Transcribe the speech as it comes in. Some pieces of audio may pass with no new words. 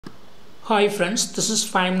Hi friends, this is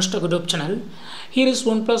Prime Minister YouTube channel. Here is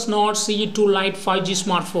Oneplus Nord CE2 Lite 5G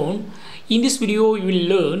smartphone. In this video, you will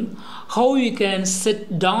learn how you can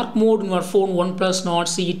set dark mode in your phone Oneplus Nord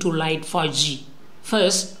CE2 Lite 5G.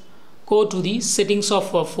 First, go to the settings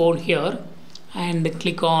of your phone here and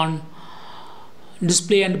click on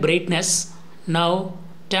display and brightness. Now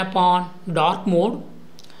tap on dark mode.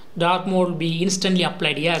 Dark mode will be instantly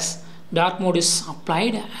applied. Yes, dark mode is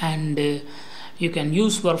applied and you can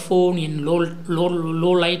use your phone in low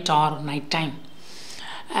light or night time.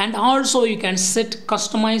 And also you can set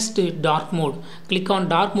customized dark mode. Click on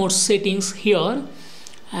dark mode settings here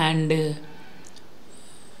and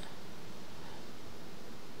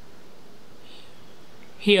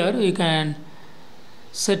here you can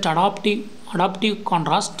set adaptive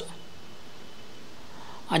contrast.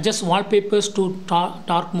 Adjust wallpapers to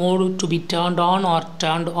dark mode to be turned on or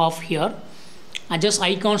turned off here. Adjust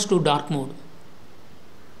icons to dark mode.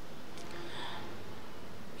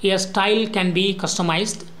 Here style can be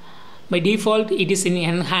customized. By default it is in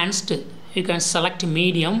enhanced. You can select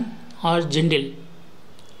medium or gentle.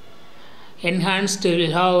 Enhanced will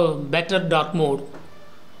have better dark mode.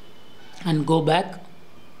 And go back.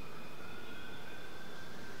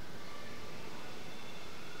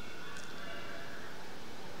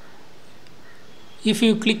 If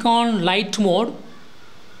you click on light mode,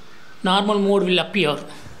 normal mode will appear.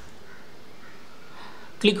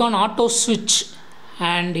 Click on auto switch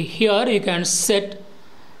and here you can set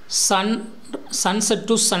sunset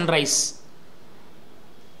to sunrise,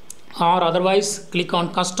 or otherwise click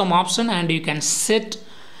on custom option and you can set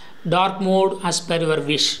dark mode as per your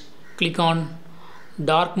wish. Click on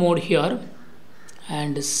dark mode here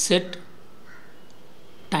and set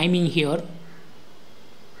timing here.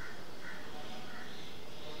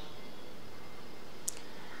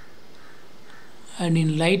 And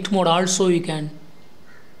in light mode also you can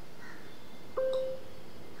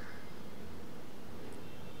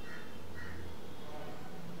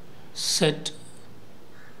set.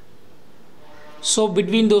 So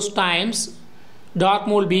between those times dark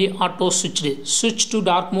mode will be auto switched. Switch to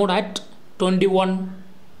dark mode at 21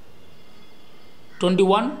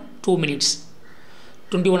 2 minutes,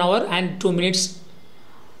 21 hour and 2 minutes.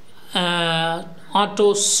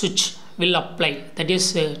 Auto switch will apply, that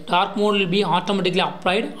is dark mode will be automatically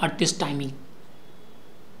applied at this timing.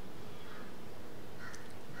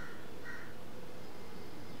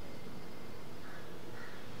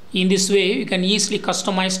 In this way you can easily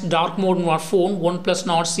customize dark mode in your phone Oneplus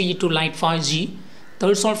Nord CE2 Lite 5G.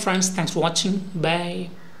 That's all friends, thanks for watching, bye.